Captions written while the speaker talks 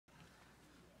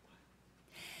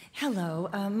Hello,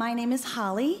 my name is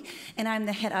Holly, and I'm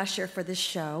the head usher for this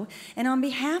show. And on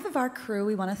behalf of our crew,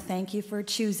 we want to thank you for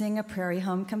choosing a Prairie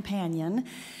Home Companion.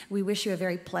 We wish you a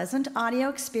very pleasant audio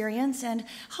experience and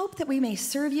hope that we may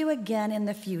serve you again in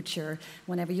the future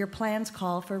whenever your plans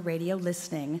call for radio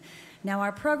listening. Now,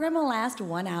 our program will last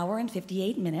 1 hour and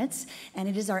 58 minutes, and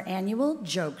it is our annual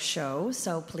joke show,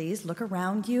 so please look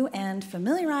around you and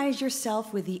familiarize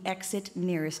yourself with the exit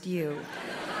nearest you.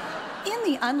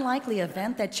 In the unlikely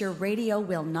event that your radio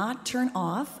will not turn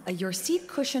off, your seat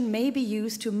cushion may be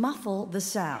used to muffle the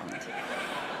sound.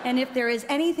 And if there is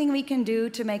anything we can do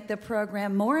to make the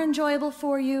program more enjoyable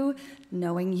for you,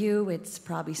 knowing you, it's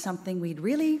probably something we'd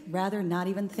really rather not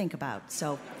even think about,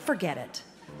 so forget it.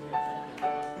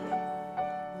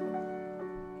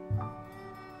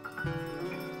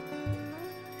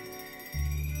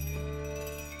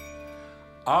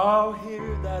 I'll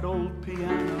hear that old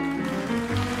piano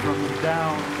from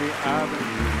down the avenue.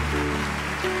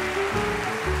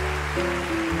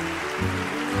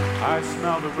 I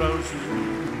smell the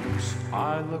roses,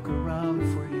 I look around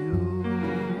for you.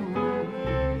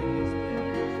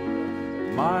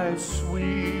 My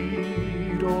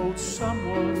sweet old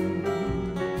someone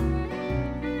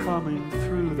coming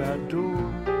through that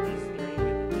door.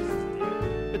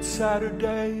 It's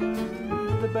Saturday,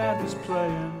 the band is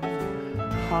playing.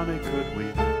 Honey, could we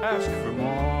ask for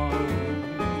more?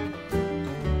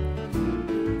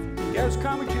 Yes,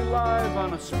 coming to you live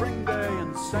on a spring day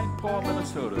in St. Paul,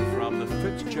 Minnesota from the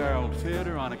Fitzgerald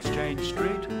Theater on Exchange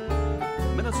Street.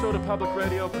 Minnesota Public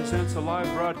Radio presents a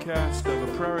live broadcast of A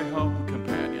Prairie Home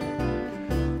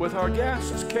Companion. With our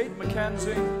guests, Kate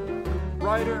McKenzie,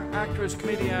 writer, actress,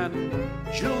 comedian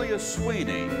Julia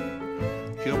Sweeney,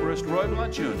 humorist Roy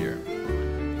Blount Jr.,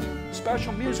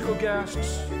 special musical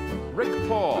guests Rick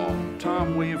Paul,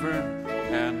 Tom Weaver,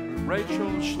 and Rachel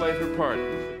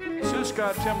Schlater-Parton. Sue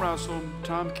Scott, Tim Russell,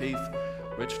 Tom Keith,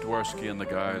 Rich Dworsky, and the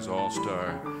Guys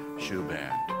All-Star Shoe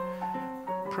Band.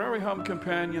 Prairie Home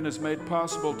Companion is made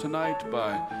possible tonight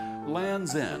by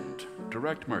Land's End,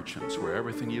 direct merchants, where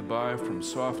everything you buy from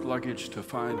soft luggage to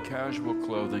fine casual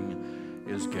clothing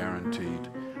is guaranteed,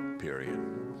 period.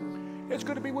 It's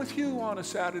good to be with you on a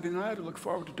Saturday night. I look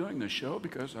forward to doing this show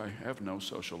because I have no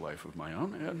social life of my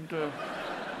own, and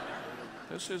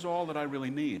this is all that I really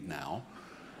need now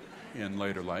in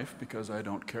later life because I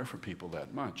don't care for people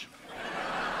that much.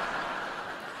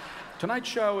 Tonight's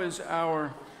show is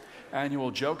our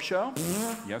annual joke show.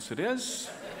 Yes, it is.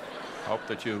 Hope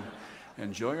that you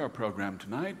enjoy our program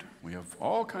tonight. We have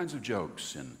all kinds of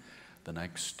jokes in the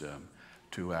next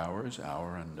 2 hours,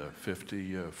 hour and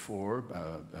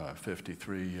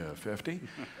 53:50,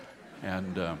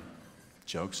 and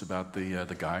jokes about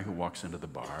the guy who walks into the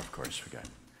bar. Of course, we got a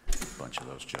bunch of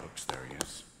those jokes. There he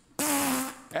is.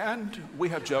 And we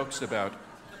have jokes about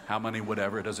how many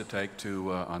whatever does it take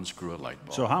to unscrew a light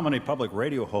bulb. So how many public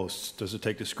radio hosts does it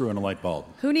take to screw in a light bulb?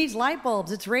 Who needs light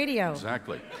bulbs? It's radio.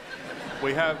 Exactly.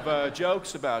 We have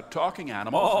jokes about talking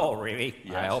animals. Oh, really?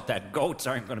 Yes. I hope that goats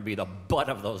aren't going to be the butt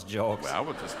of those jokes. Well,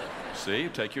 we'll just see.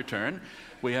 Take your turn.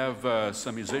 We have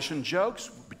some musician jokes.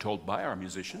 We'll be told by our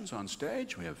musicians on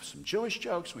stage. We have some Jewish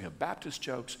jokes. We have Baptist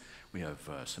jokes. We have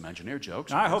some engineer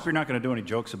jokes. I hope you're not going to do any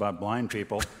jokes about blind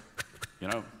people. You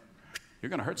know, you're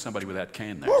going to hurt somebody with that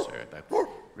cane there, sir. That's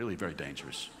really very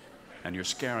dangerous. And you're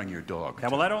scaring your dog. Yeah,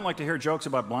 well, I don't like to hear jokes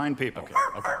about blind people.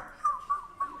 Okay.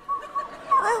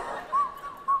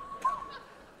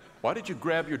 Why did you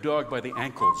grab your dog by the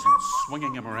ankles and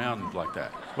swinging him around like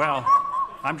that? Well,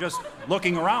 I'm just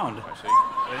looking around. I see.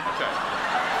 Okay.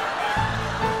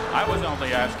 I was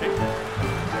only asking.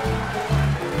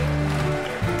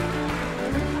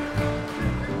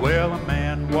 Well, a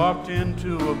man walked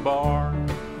into a bar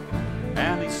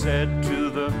and he said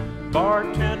to the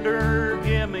bartender,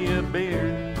 "Give me a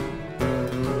beer."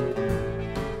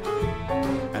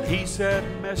 And he said,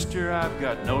 "Mister, I've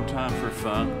got no time for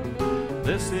fun.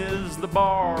 This is the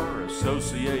Bar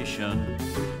Association,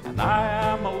 and I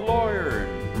am a lawyer.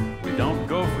 We don't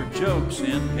go for jokes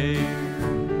in here."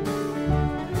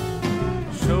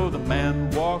 So the man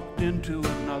walked into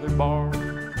another bar,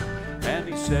 and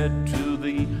he said to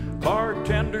the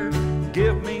bartender,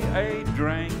 "Give me a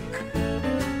drink."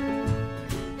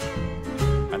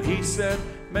 And he said,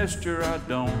 "Mister, I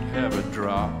don't have a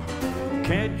drop.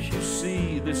 Can't you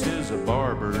see this is a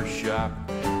barber shop?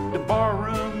 The bar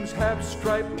rooms have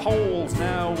striped poles,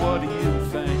 now what do you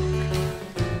think?"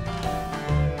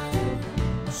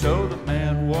 So the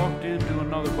man walked into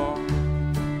another bar,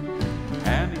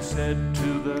 and he said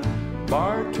to the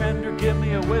bartender, "Give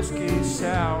me a whiskey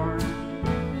sour."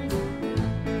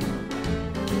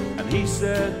 And he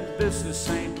said, "This is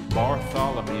St.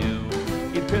 Bartholomew,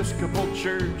 Episcopal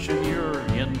Church, and you're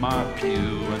in my pew.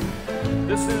 And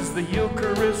this is the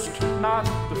Eucharist, not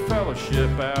the fellowship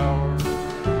hour.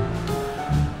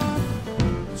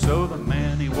 So the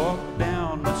man, he walked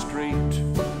down the street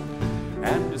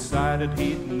and decided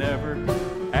he'd never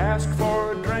ask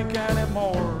for a drink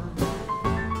anymore.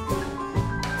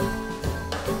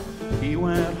 He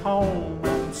went home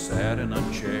and sat in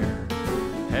a chair,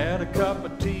 had a cup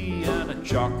of tea and a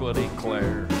chocolate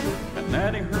eclair, and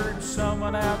then he heard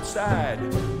someone outside,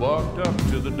 walked up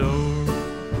to the door.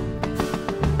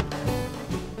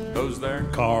 Who's there?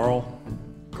 Carl.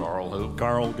 Carl who?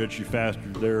 Carl gets you faster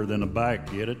there than a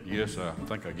bike, get it? Yes, I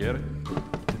think I get it.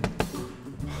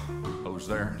 Who's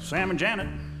there? Sam and Janet.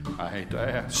 I hate to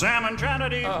ask. Sam and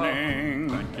Janet evening.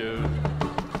 Thank you.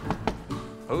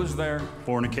 Who's there?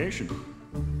 Fornication.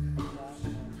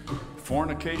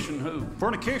 Fornication who?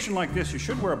 Fornication like this, you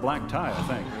should wear a black tie, I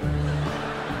think.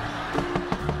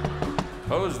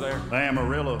 Who's there?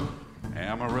 Amarillo.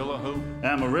 Amarillo who?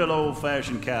 Amarillo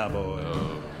old-fashioned cowboy.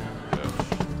 Yes.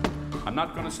 I'm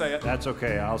not going to say it. That's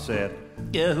okay, I'll say it.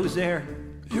 Yeah, who's there?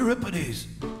 Euripides.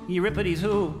 Euripides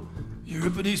who?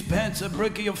 Euripides pants a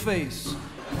brick of your face.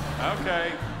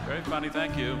 Okay. Very funny,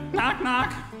 thank you. Knock,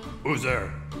 knock. Who's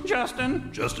there?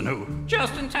 Justin. Justin who?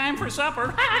 Just in time for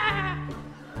supper.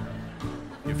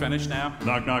 You finished now?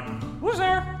 Knock, knock. Who's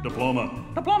there? Diploma.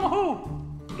 Diploma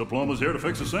who? Diploma's here to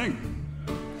fix the sink.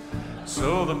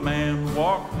 So the man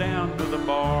walked down to the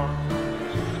bar,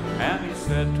 and he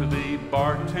said to the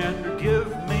bartender, give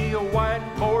me a white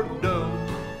Bordeaux.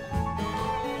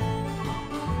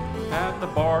 And the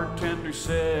bartender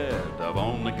said, I've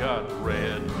only got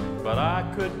red, but I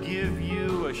could give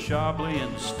you a Chablis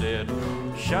instead.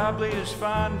 Chablis is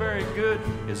fine, very good.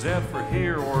 Is that for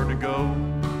here or to go?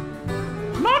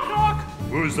 Knock, knock.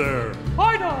 Who's there?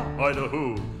 Ida. Ida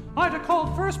who? Ida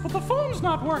called first, but the phone's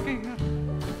not working.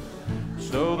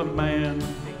 So the man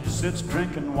sits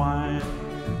drinking wine,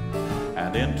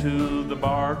 and into the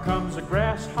bar comes a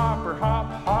grasshopper,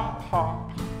 hop, hop,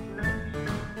 hop.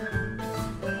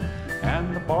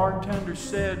 And the bartender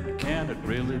said, can it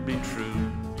really be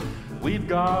true? We've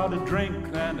got a drink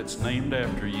and it's named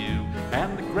after you.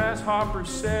 And the grasshopper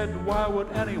said, why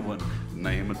would anyone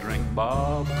name a drink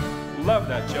Bob? Love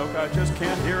that joke, I just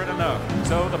can't hear it enough.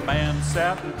 So the man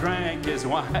sat and drank his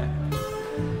wine.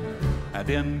 And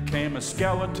in came a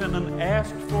skeleton and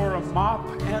asked for a mop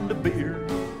and a beer.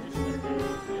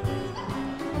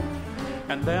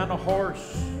 And then a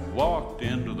horse walked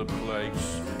into the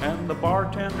place, and the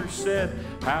bartender said,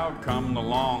 how come the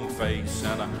long face?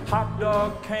 And a hot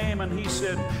dog came and he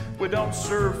said, we don't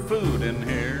serve food in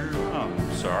here. Oh,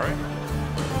 sorry.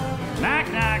 Knock,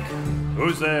 knock.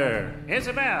 Who's there?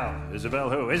 Isabel. Isabel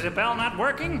who? Isabel not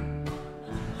working?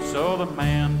 So the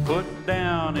man put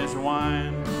down his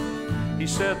wine. He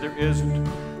said, there isn't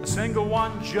a single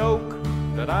one joke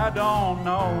that I don't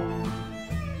know.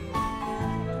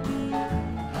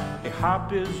 He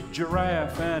hopped his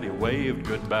giraffe and he waved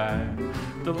goodbye.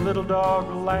 The little dog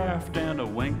laughed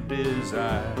and winked his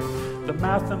eye. The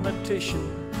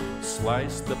mathematician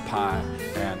sliced the pie.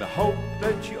 And I hope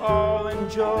that you all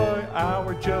enjoy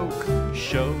our joke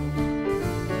show.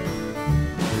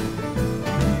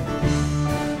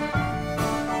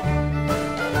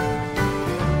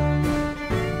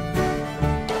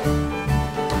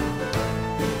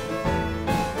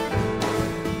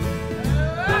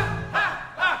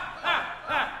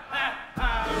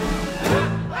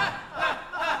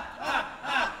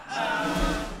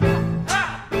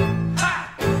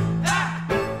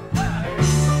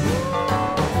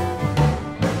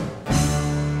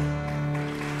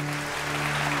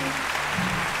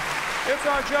 It's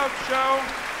our joke show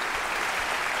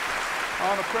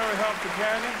on the Prairie Home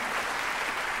Companion.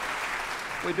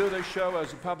 We do this show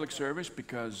as a public service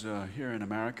because here in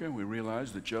America we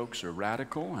realize that jokes are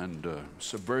radical and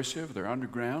subversive. They're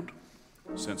underground.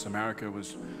 Since America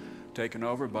was taken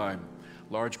over by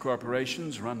large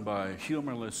corporations run by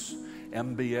humorless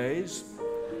MBAs,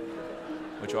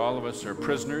 which all of us are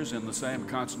prisoners in the same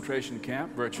concentration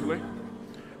camp virtually,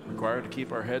 required to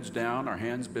keep our heads down, our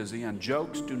hands busy, and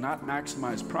jokes do not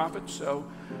maximize profit, so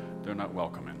they're not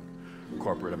welcome in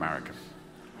corporate America.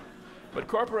 But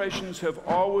corporations have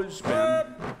always been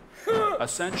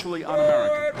essentially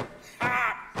un-American.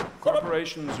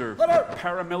 Corporations are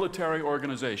paramilitary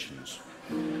organizations,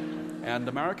 and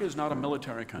America is not a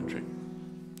military country.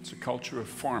 It's a culture of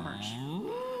farmers,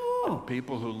 and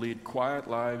people who lead quiet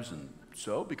lives, and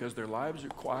so because their lives are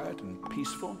quiet and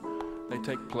peaceful, they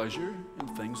take pleasure in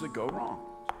things that go wrong.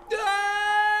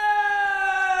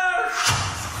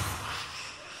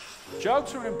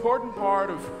 Jokes are an important part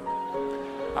of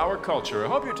Our culture. I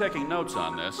hope you're taking notes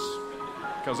on this,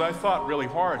 because I thought really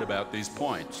hard about these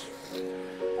points.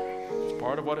 It's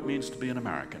part of what it means to be an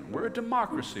American. We're a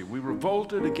democracy. We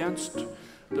revolted against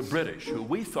the British, who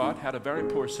we thought had a very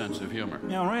poor sense of humor.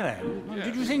 No, really? Yes.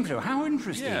 Did you think so? How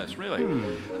interesting. Yes, really.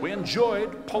 We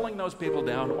enjoyed pulling those people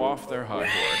down off their high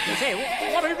horse. Say,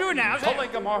 what are you doing now?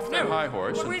 Pulling them off their high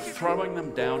horse and throwing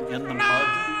them down in the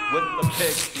mud with the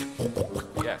pig.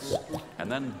 Yes.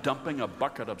 And then dumping a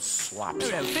bucket of slops.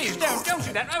 Please, don't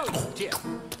do that. Oh, dear.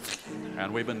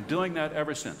 And we've been doing that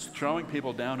ever since, throwing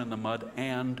people down in the mud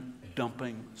and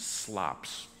dumping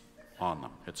slops on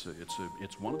them. It's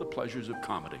one of the pleasures of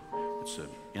comedy. It's an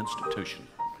institution.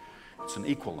 It's an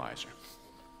equalizer.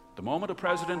 The moment a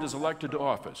president is elected to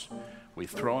office, we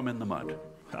throw him in the mud.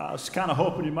 I was kind of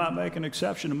hoping you might make an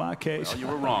exception in my case. Well, you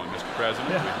were wrong, Mr.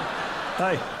 President.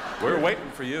 Hey. We're waiting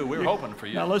for you. We're hoping for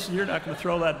you. Now listen, you're not going to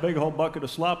throw that big old bucket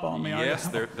of slop on me, are you? Yes,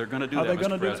 they're going to do Are that, they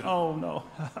going Mr. to do? President. Oh no,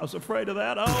 I was afraid of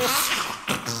that.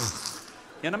 Oh.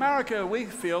 In America, we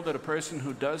feel that a person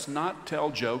who does not tell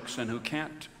jokes and who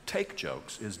can't take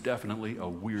jokes is definitely a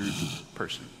weird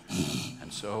person.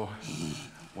 And so,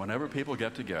 whenever people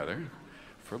get together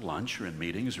for lunch or in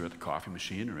meetings or at the coffee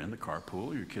machine or in the carpool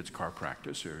or your kids' car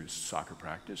practice or soccer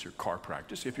practice or car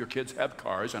practice, if your kids have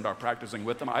cars and are practicing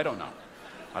with them, I don't know.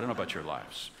 I don't know about your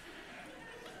lives.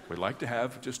 We'd like to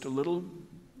have just a little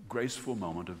graceful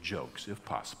moment of jokes, if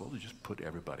possible, to just put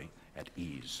everybody at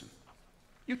ease.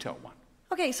 You tell one.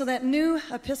 Okay, so that new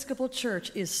Episcopal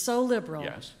Church is so liberal.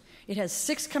 Yes. It has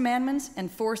 6 commandments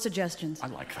and 4 suggestions. I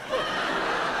like that.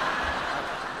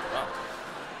 Well,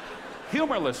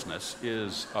 humorlessness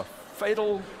is a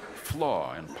fatal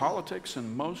flaw in politics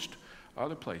and most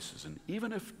other places. And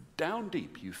even if down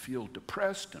deep you feel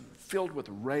depressed and filled with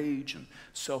rage and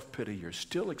self-pity, you're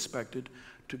still expected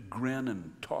to grin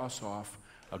and toss off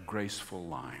a graceful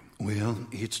line. Well,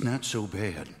 it's not so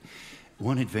bad.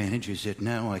 One advantage is that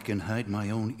now I can hide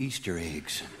my own Easter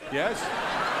eggs. Yes?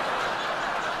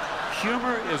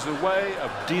 Humor is a way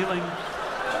of dealing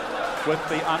with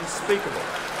the unspeakable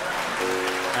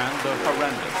and the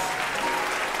horrendous.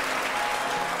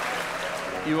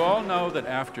 You all know that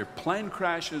after plane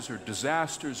crashes or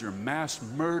disasters or mass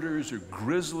murders or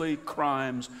grisly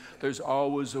crimes, there's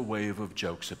always a wave of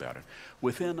jokes about it.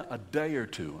 Within a day or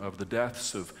two of the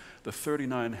deaths of the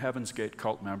 39 Heaven's Gate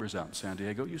cult members out in San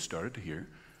Diego, you started to hear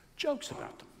jokes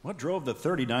about them. What drove the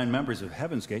 39 members of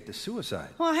Heaven's Gate to suicide?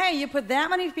 Well, hey, you put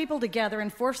that many people together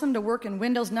and force them to work in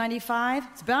Windows 95,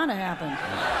 it's bound to happen.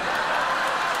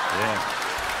 Yeah.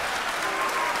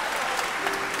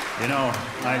 You know,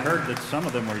 I heard that some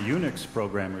of them were Unix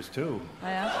programmers, too.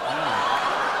 Yeah.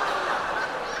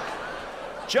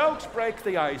 Jokes break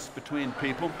the ice between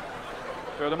people.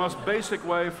 They're the most basic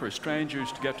way for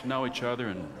strangers to get to know each other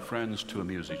and friends to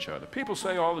amuse each other. People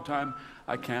say all the time,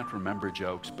 I can't remember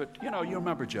jokes, but you know, you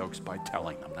remember jokes by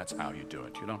telling them. That's how you do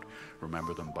it. You don't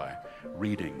remember them by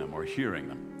reading them or hearing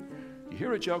them. You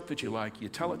hear a joke that you like, you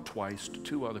tell it twice to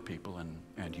 2 other people,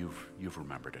 and you've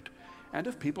remembered it. And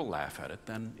if people laugh at it,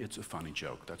 then it's a funny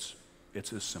joke.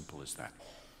 It's as simple as that.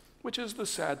 Which is the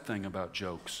sad thing about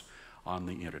jokes on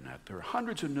the internet. There are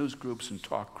hundreds of news groups and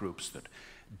talk groups that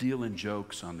deal in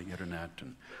jokes on the internet,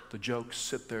 and the jokes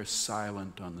sit there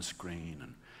silent on the screen.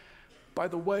 And by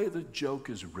the way the joke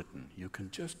is written, you can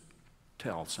just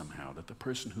tell somehow that the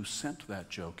person who sent that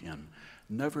joke in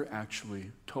never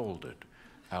actually told it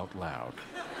out loud.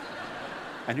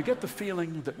 And you get the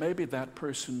feeling that maybe that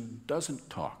person doesn't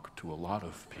talk to a lot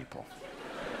of people,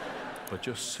 but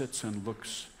just sits and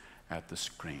looks at the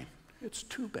screen. It's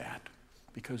too bad,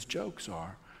 because jokes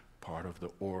are part of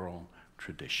the oral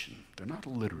tradition. They're not a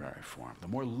literary form. The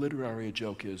more literary a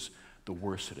joke is, the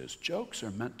worse it is. Jokes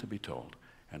are meant to be told,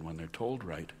 and when they're told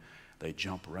right, they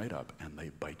jump right up and they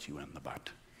bite you in the butt.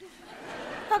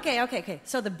 Okay.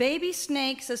 So the baby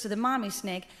snake says to the mommy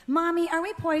snake, Mommy, are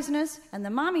we poisonous? And the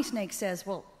mommy snake says,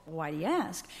 well, why do you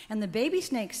ask? And the baby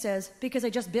snake says, because I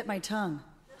just bit my tongue.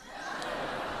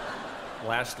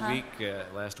 Last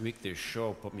week, this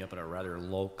show put me up in a rather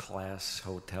low-class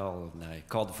hotel, and I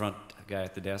called the front guy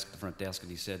at the front desk,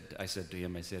 and I said to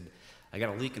him, I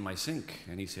got a leak in my sink,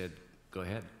 and he said, go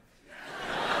ahead.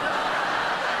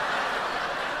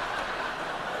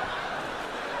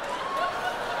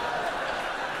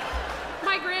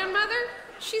 My grandmother,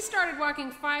 she started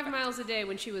walking 5 miles a day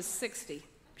when she was 60.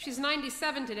 She's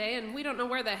 97 today, and we don't know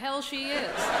where the hell she is.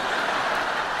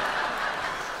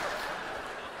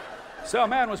 So a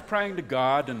man was praying to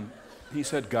God, and he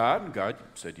said, God, and God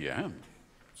said, yeah.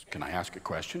 Can I ask a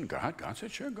question? God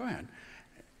said, sure, go ahead.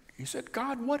 He said,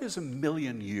 God, what is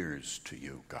 1,000,000 years to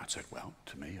you? God said, well,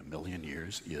 to me, 1,000,000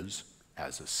 years is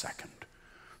as a second.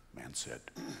 Man said,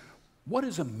 "What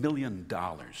is $1 million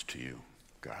to you,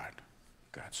 God?"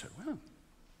 God said, "Well,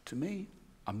 to me,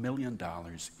 $1 million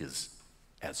is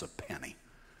as a penny."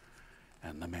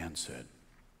 And the man said,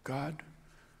 "God,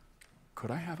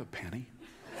 could I have a penny?"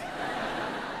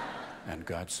 And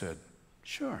God said,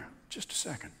 "Sure, just a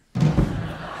second."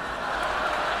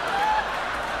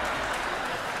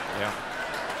 Yeah,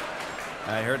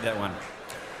 I heard that one.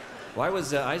 Why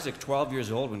was Isaac 12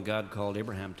 years old when God called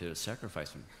Abraham to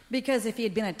sacrifice him? Because if he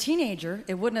had been a teenager,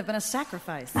 it wouldn't have been a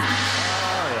sacrifice. Oh,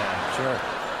 yeah, sure.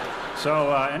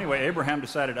 So anyway, Abraham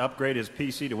decided to upgrade his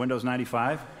PC to Windows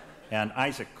 95, and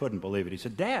Isaac couldn't believe it. He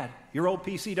said, "Dad, your old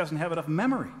PC doesn't have enough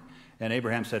memory." And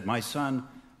Abraham said, "My son,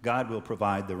 God will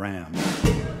provide the RAM."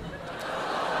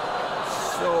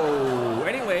 So,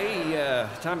 anyway,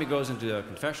 Tommy goes into a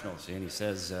confessional, see, and he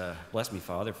says, "Bless me,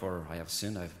 Father, for I have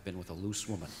sinned. I've been with a loose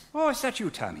woman." Oh, is that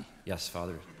you, Tommy? Yes,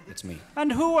 Father, it's me.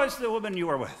 And who was the woman you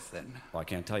were with, then? Well, I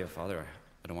can't tell you, Father.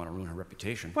 I don't want to ruin her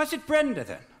reputation. Was it Brenda,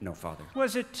 then? No, Father.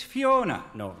 Was it Fiona?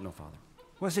 No, Father.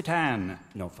 Was it Anne?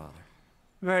 No, Father.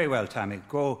 Very well, Tommy.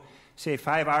 Go say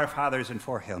 5 Our Fathers and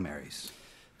 4 Hail Marys.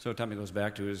 So Tommy goes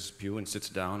back to his pew and sits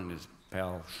down, and his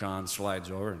pal Sean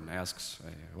slides over and asks,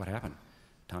 "What happened?"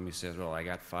 Tommy says, "Well, I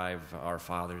got 5 Our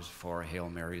Fathers, 4 Hail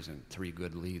Marys, and 3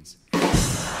 good leads."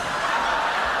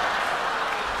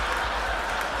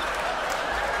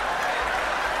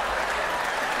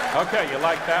 Okay, you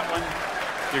like that one?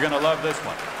 You're going to love this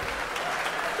one.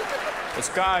 This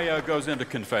guy goes into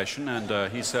confession,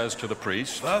 and he says to the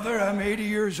priest, Father, I'm 80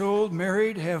 years old,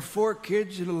 married, have 4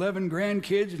 kids and 11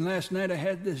 grandkids, and last night I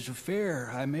had this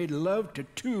affair. I made love to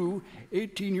 2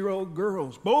 18-year-old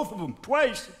girls, both of them,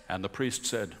 twice. And the priest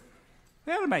said,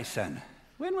 Well, my son,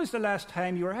 when was the last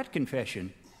time you were at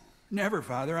confession? Never,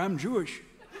 Father, I'm Jewish.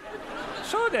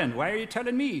 So then, why are you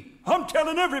telling me? I'm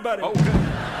telling everybody. "Oh, good."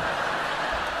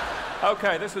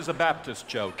 Okay, this is a Baptist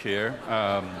joke here.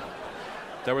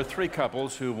 There were 3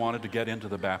 couples who wanted to get into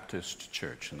the Baptist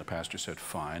church, and the pastor said,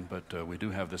 "Fine, but we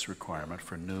do have this requirement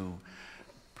for new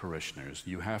parishioners.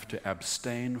 You have to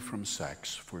abstain from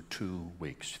sex for 2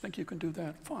 weeks. You think you can do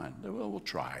that? Fine. We'll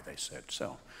try," they said.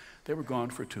 So they were gone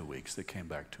for 2 weeks. They came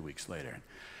back 2 weeks later. And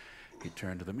he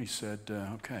turned to them. He said,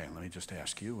 "Okay, let me just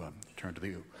ask you." Turned to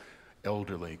the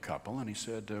elderly couple, and he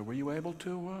said, "Were you able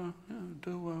to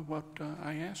do what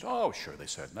I asked?" "Oh, sure," they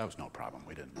said. "That was no problem.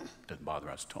 We didn't bother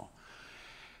us at all."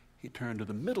 He turned to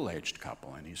the middle-aged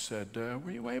couple, and he said, "Were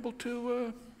you able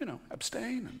to,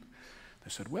 abstain?" And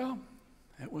they said, "Well,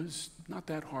 it was not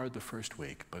that hard the first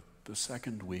week, but the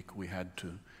second week we had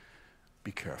to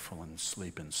be careful and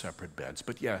sleep in separate beds.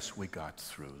 But yes, we got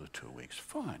through the 2 weeks."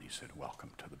 "Fine," he said. "Welcome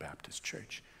to the Baptist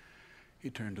church." He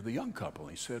turned to the young couple.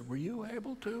 He said, "Were you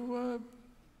able to,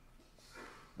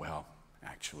 Well,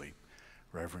 actually,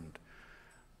 Reverend,"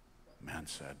 the man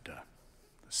said, "the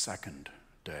second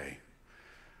day,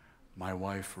 my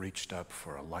wife reached up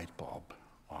for a light bulb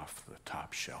off the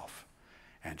top shelf,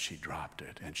 and she dropped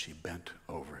it, and she bent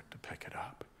over to pick it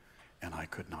up, and I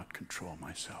could not control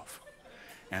myself.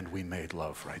 And we made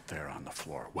love right there on the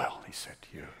floor." "Well," he said,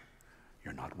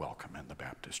 you're not welcome in the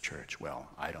Baptist church." "Well,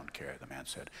 I don't care," the man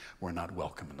said. "We're not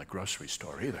welcome in the grocery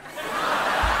store either."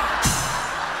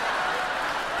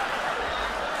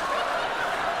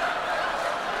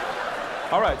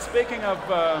 All right, speaking of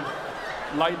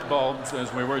light bulbs,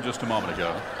 as we were just a moment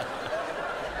ago,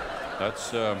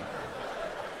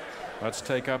 let's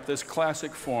take up this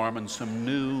classic form and some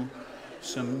new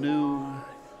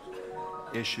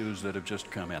issues that have just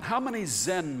come in. How many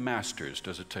Zen masters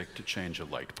does it take to change a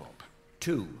light bulb?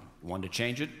 2, 1 to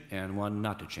change it and 1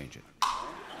 not to change it.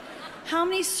 How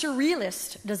many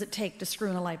surrealists does it take to screw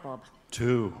in a light bulb?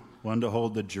 2, 1 to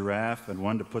hold the giraffe and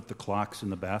 1 to put the clocks in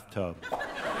the bathtub.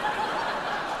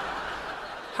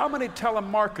 How many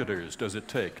telemarketers does it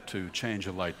take to change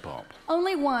a light bulb?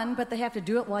 Only 1, but they have to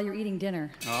do it while you're eating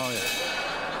dinner. Oh,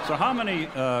 yeah. So how many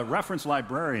reference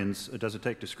librarians does it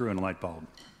take to screw in a light bulb?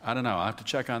 I don't know. I'll have to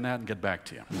check on that and get back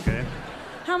to you. Okay.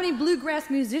 How many bluegrass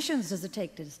musicians does it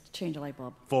take to change a light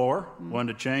bulb? 4, 1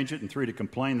 to change it and 3 to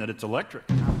complain that it's electric.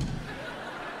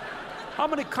 How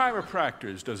many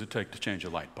chiropractors does it take to change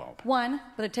a light bulb? 1,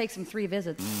 but it takes them 3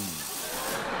 visits.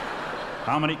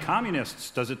 How many communists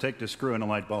does it take to screw in a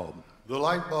light bulb? The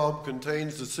light bulb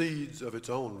contains the seeds of its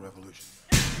own revolution.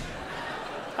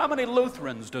 How many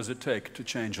Lutherans does it take to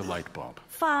change a light bulb?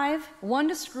 5, 1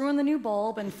 to screw in the new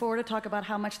bulb, and 4 to talk about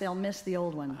how much they'll miss the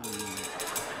old one.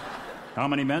 How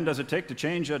many men does it take to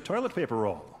change a toilet paper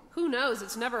roll? Who knows?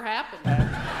 It's never happened.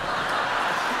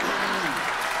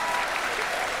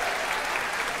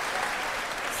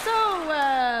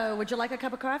 So, Would you like a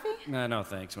cup of coffee? No,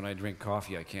 thanks. When I drink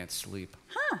coffee, I can't sleep.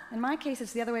 Huh. In my case,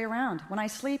 it's the other way around. When I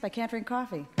sleep, I can't drink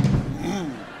coffee.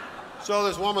 So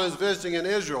this woman is visiting in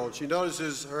Israel, and she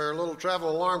notices her little travel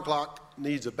alarm clock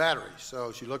needs a battery.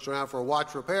 So she looks around for a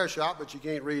watch repair shop, but she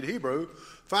can't read Hebrew.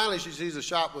 Finally, she sees a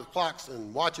shop with clocks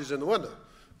and watches in the window.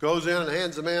 Goes in and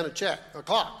hands the man a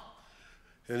clock.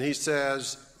 And he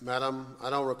says, "Madam, I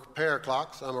don't repair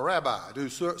clocks. I'm a rabbi. I do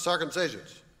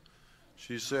circumcisions."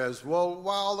 She says, "Well,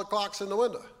 why all the clocks in the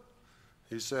window?"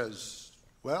 He says,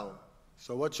 "Well,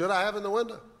 so what should I have in the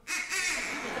window?"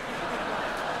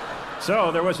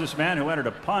 So there was this man who entered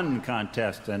a pun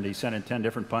contest, and he sent in 10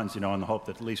 different puns, in the hope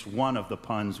that at least one of the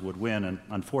puns would win, and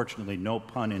unfortunately, no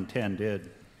pun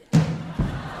intended.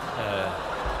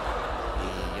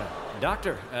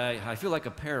 Doctor, I feel like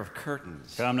a pair of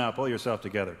curtains. Come now, pull yourself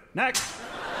together. Next!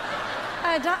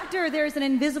 Doctor, there's an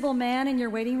invisible man in your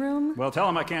waiting room. Well, tell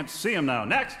him I can't see him now.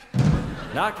 Next!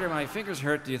 Doctor, my fingers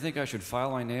hurt. Do you think I should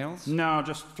file my nails? No,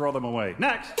 just throw them away.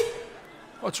 Next!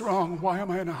 What's wrong? Why am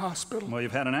I in a hospital? Well,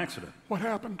 you've had an accident. What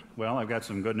happened? Well, I've got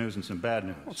some good news and some bad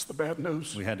news. What's the bad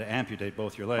news? We had to amputate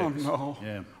both your legs. Oh, no.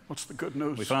 Yeah. What's the good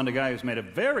news? We found a guy who's made a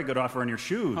very good offer on your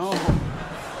shoes. Oh.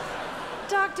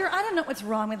 Doctor, I don't know what's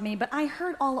wrong with me, but I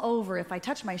hurt all over. If I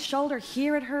touch my shoulder,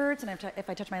 here it hurts, and if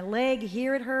I touch my leg,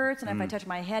 here it hurts, and if I touch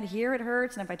my head, here it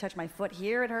hurts, and if I touch my foot,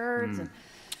 here it hurts. And...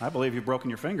 I believe you've broken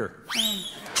your finger.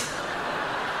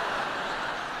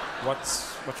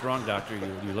 What's wrong, Doctor?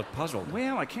 You look puzzled.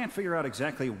 Well, I can't figure out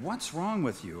exactly what's wrong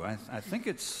with you. I think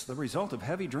it's the result of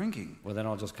heavy drinking. Well, then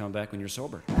I'll just come back when you're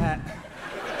sober.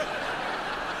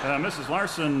 Mrs.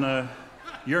 Larson,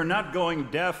 you're not going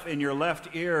deaf in your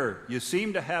left ear. You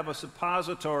seem to have a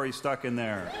suppository stuck in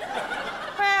there.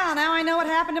 Well, now I know what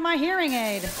happened to my hearing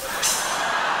aid.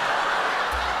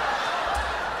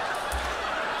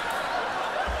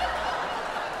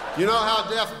 You know how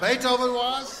deaf Beethoven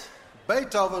was?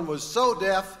 Beethoven was so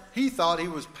deaf, he thought he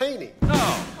was painting.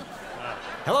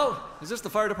 Hello? Is this the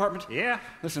fire department? Yeah?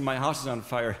 Listen, my house is on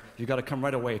fire. You got to come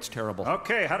right away. It's terrible.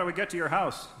 Okay, how do we get to your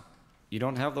house? You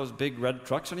don't have those big red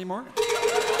trucks anymore?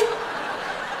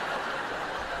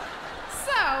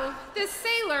 So, this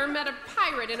sailor met a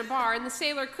pirate in a bar, and the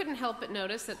sailor couldn't help but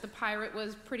notice that the pirate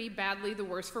was pretty badly the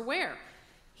worse for wear.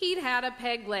 He'd had a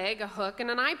peg leg, a hook, and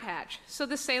an eye patch. So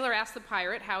the sailor asked the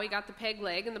pirate how he got the peg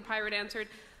leg, and the pirate answered,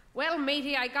 "Well,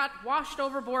 matey, I got washed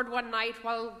overboard one night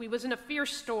while we was in a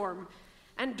fierce storm,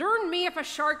 and darn me if a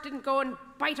shark didn't go and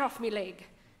bite off me leg."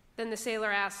 Then the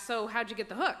sailor asked, "So how'd you get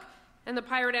the hook?" And the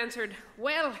pirate answered,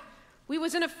 "Well, we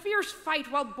was in a fierce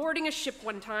fight while boarding a ship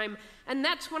one time, and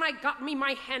that's when I got me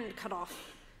my hand cut off."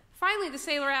 Finally, the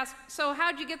sailor asked, "So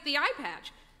how'd you get the eye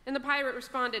patch?" And the pirate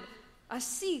responded, "A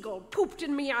seagull pooped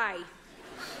in me eye."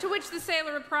 To which the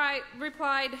sailor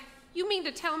replied, "You mean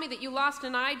to tell me that you lost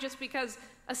an eye just because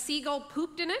a seagull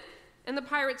pooped in it?" And the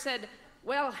pirate said,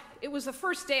 "Well, it was the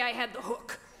first day I had the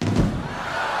hook."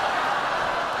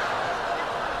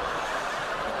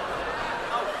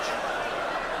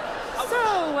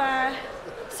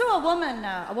 So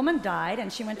a woman died,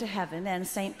 and she went to heaven, and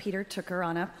St. Peter took her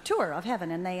on a tour of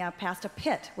heaven, and they passed a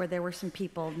pit where there were some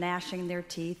people gnashing their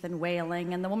teeth and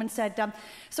wailing, and the woman said,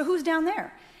 "So who's down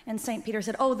there?" And St. Peter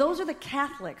said, "Oh, those are the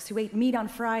Catholics who ate meat on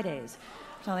Fridays."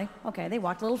 So they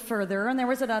walked a little further, and there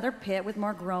was another pit with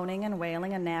more groaning and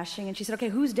wailing and gnashing, and she said, "Okay,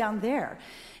 who's down there?"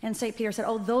 And St. Peter said,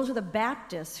 "Oh, those are the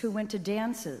Baptists who went to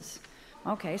dances."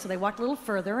 Okay, so they walked a little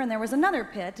further, and there was another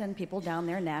pit, and people down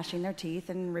there gnashing their teeth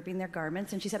and ripping their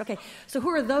garments. And she said, "Okay, so who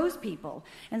are those people?"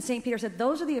 And St. Peter said,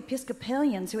 "Those are the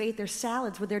Episcopalians who ate their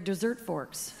salads with their dessert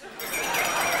forks."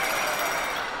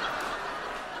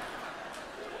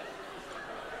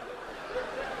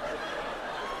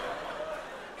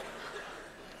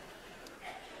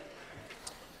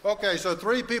 Okay, so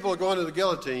 3 people are going to the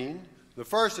guillotine. The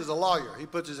first is a lawyer. He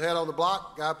puts his head on the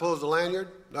block, guy pulls the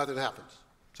lanyard, nothing happens.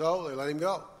 So they let him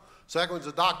go. Second one's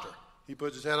a doctor. He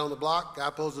puts his head on the block, guy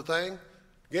pulls the thing.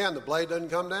 Again, the blade doesn't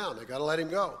come down. They got to let him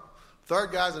go.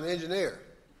 Third guy's an engineer.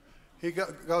 He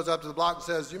goes up to the block and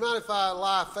says, "You mind if I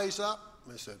lie face up?"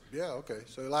 And they said, "Yeah, okay."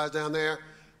 So he lies down there.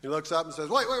 He looks up and says,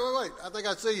 Wait. I think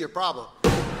I see your problem.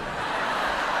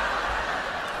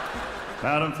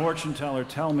 Madam Fortune Teller,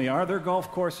 tell me, are there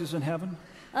golf courses in heaven?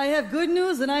 I have good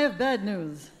news and I have bad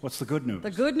news. What's the good news? The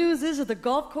good news is that the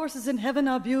golf courses in heaven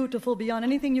are beautiful beyond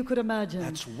anything you could imagine.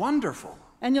 That's wonderful.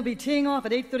 And you'll be teeing off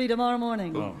at 8:30 tomorrow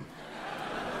morning. Oh.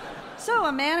 So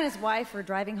a man and his wife were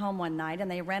driving home one night,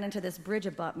 and they ran into this bridge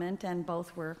abutment, and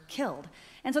both were killed.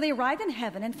 And so they arrived in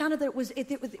heaven and found out that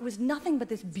it was nothing but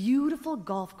this beautiful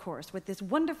golf course with this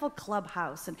wonderful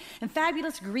clubhouse and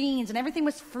fabulous greens, and everything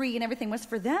was free and everything was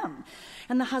for them.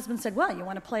 And the husband said, well, you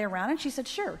want to play around? And she said,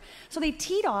 sure. So they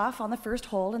teed off on the first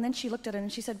hole, and then she looked at him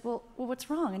and she said, well, what's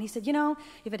wrong? And he said, you know,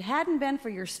 if it hadn't been for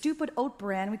your stupid oat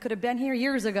bran, we could have been here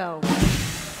years ago.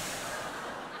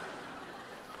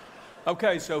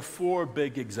 Okay, so 4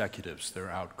 big executives,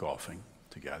 they're out golfing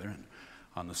together, and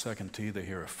on the second tee they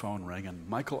hear a phone ring, and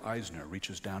Michael Eisner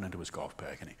reaches down into his golf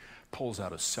bag and he pulls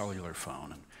out a cellular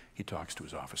phone, and he talks to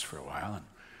his office for a while, and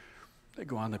they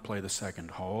go on, they play the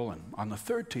second hole, and on the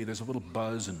third tee there's a little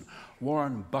buzz, and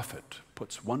Warren Buffett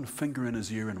puts one finger in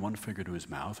his ear and one finger to his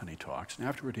mouth, and he talks, and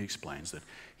afterward he explains that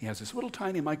he has this little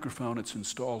tiny microphone that's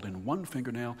installed in one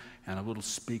fingernail and a little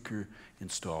speaker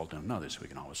installed in another, so we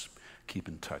can always keep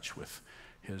in touch with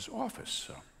his office.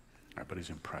 So everybody's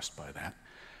impressed by that.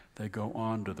 They go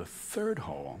on to the third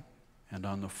hole, and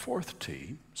on the fourth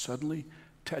tee, suddenly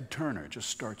Ted Turner just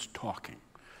starts talking.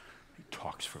 He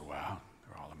talks for a while.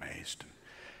 They're all amazed.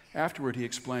 And afterward, he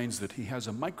explains that he has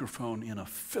a microphone in a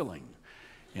filling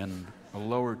in a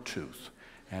lower tooth,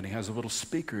 and he has a little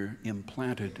speaker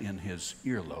implanted in his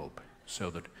earlobe so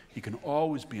that he can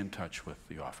always be in touch with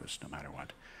the office no matter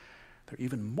what. They're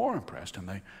even more impressed, and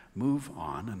they move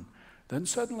on, and then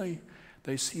suddenly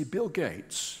they see Bill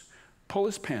Gates pull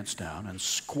his pants down and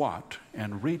squat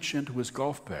and reach into his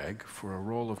golf bag for a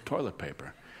roll of toilet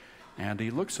paper. And he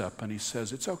looks up and he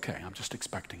says, it's okay, I'm just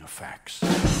expecting a fax.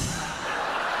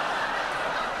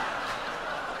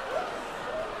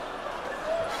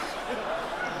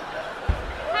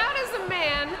 How does a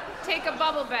man take a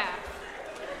bubble bath?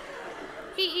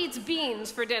 He eats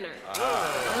beans for dinner.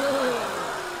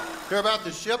 Hear about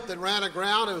the ship that ran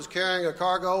aground? It was carrying a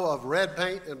cargo of red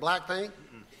paint and black paint.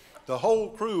 The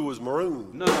whole crew was maroon.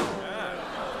 No.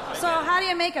 So how do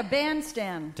you make a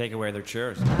bandstand? Take away their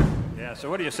chairs. Yeah, so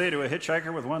what do you say to a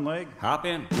hitchhiker with one leg? Hop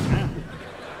in.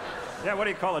 Yeah, what do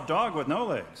you call a dog with no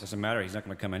legs? Doesn't matter, he's not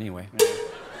going to come anyway.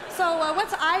 So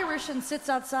what's Irish and sits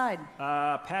outside?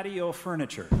 Patio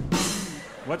furniture.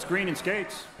 What's green and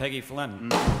skates? Peggy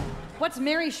Flynn. What's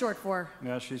Mary short for?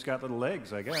 Yeah, she's got little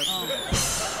legs, I guess.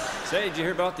 Say, did you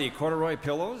hear about the corduroy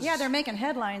pillows? Yeah, they're making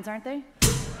headlines, aren't they?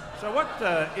 So what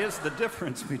is the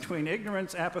difference between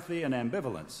ignorance, apathy, and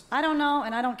ambivalence? I don't know,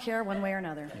 and I don't care one way or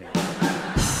another.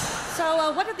 Yeah.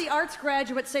 So what did the arts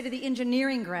graduate say to the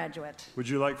engineering graduate? Would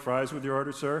you like fries with your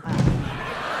order, sir?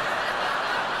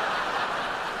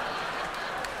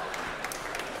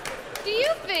 Do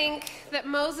you think that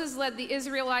Moses led the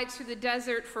Israelites through the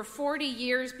desert for 40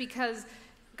 years because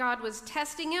God was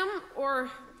testing him, or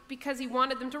because he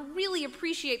wanted them to really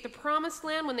appreciate the promised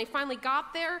land when they finally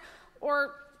got there,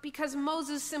 or because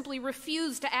Moses simply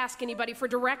refused to ask anybody for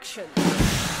direction?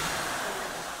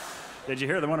 Did you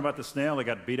hear the one about the snail that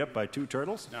got beat up by 2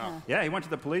 turtles? No. Yeah, he went to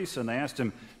the police and they asked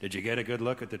him, did you get a good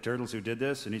look at the turtles who did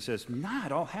this? And he says, nah,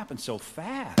 it all happened so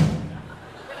fast.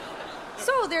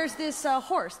 So there's this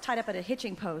horse tied up at a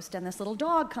hitching post, and this little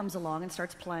dog comes along and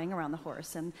starts playing around the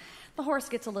horse. And the horse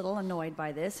gets a little annoyed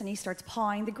by this, and he starts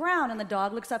pawing the ground. And the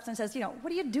dog looks up and says, you know,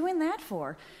 what are you doing that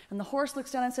for? And the horse looks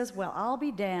down and says, well, I'll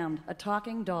be damned, a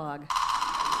talking dog.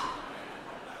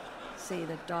 See,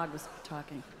 the dog was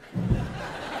talking.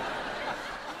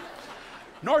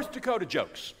 North Dakota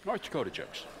jokes. North Dakota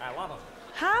jokes. I love them.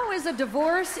 How is a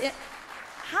divorce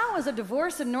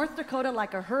in North Dakota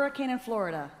like a hurricane in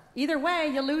Florida? Either way,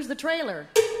 you lose the trailer.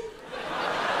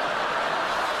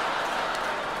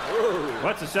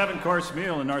 What's a 7-course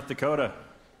meal in North Dakota?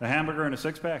 A hamburger and a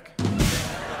 6-pack?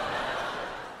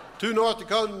 2 North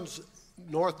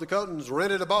Dakotans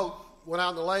rented a boat, went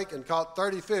out in the lake, and caught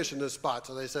 30 fish in this spot.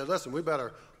 So they said, listen, we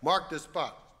better mark this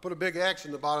spot. Put a big X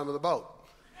in the bottom of the boat.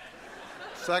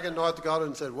 Second North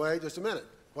Dakotan said, wait just a minute.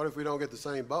 What if we don't get the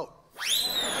same boat?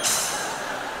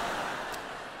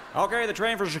 Okay, the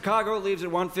train for Chicago leaves at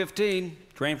 1:15.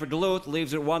 Train for Duluth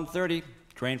leaves at 1:30.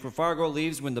 Train for Fargo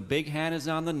leaves when the big hand is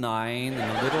on the 9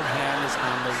 and the little hand is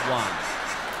on the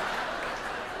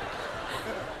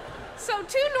 1. So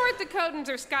 2 North Dakotans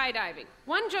are skydiving.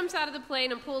 One jumps out of the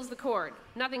plane and pulls the cord.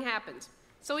 Nothing happens.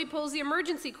 So he pulls the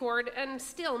emergency cord, and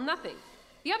still nothing.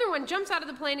 The other one jumps out of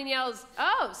the plane and yells,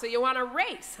 oh, so you want to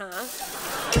race, huh?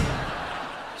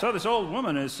 So this old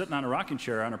woman is sitting on a rocking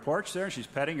chair on her porch there, and she's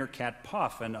petting her cat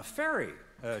Puff, and a fairy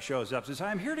shows up and says,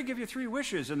 I'm here to give you 3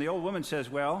 wishes. And the old woman says,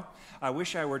 well, I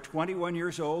wish I were 21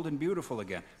 years old and beautiful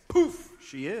again. Poof,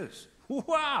 she is.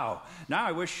 Wow. Now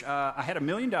I wish I had $1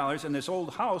 million and this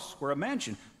old house were a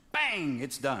mansion. Bang,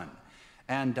 it's done.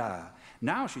 And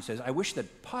now she says, I wish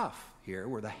that Puff here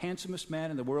were the handsomest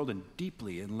man in the world and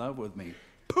deeply in love with me.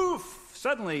 Poof!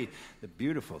 Suddenly, the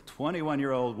beautiful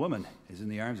 21-year-old woman is in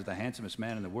the arms of the handsomest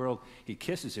man in the world. He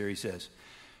kisses her. He says,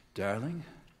 "Darling,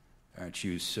 aren't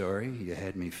you sorry you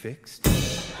had me fixed?"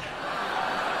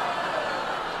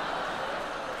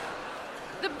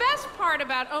 The best part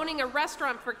about owning a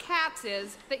restaurant for cats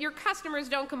is that your customers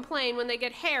don't complain when they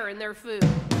get hair in their food.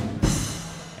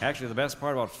 Actually, the best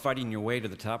part about fighting your way to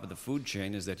the top of the food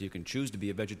chain is that you can choose to be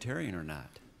a vegetarian or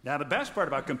not. Now, the best part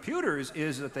about computers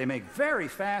is that they make very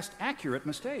fast, accurate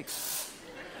mistakes.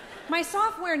 My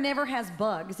software never has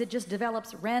bugs, it just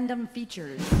develops random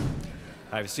features.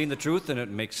 I've seen the truth, and it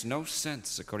makes no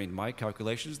sense. According to my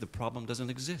calculations, the problem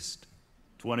doesn't exist.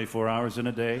 24 hours in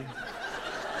a day.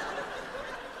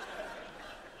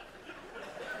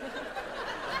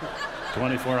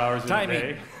 "24 hours in a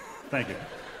day." Thank you.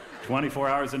 24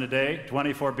 hours in a day,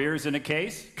 24 beers in a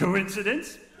case.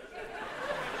 Coincidence?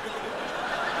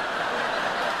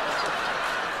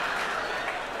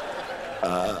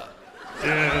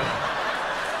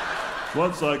 Yeah.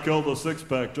 Once I killed a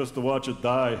six-pack just to watch it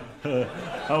die.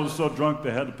 I was so drunk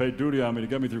they had to pay duty on me to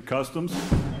get me through customs.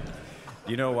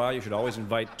 You know why you should always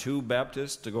invite 2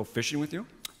 Baptists to go fishing with you?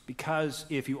 Because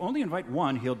if you only invite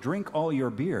one, he'll drink all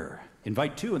your beer.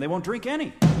 Invite 2, and they won't drink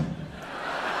any.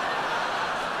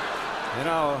 You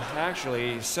know,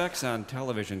 actually, sex on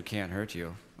television can't hurt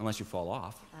you unless you fall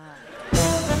off.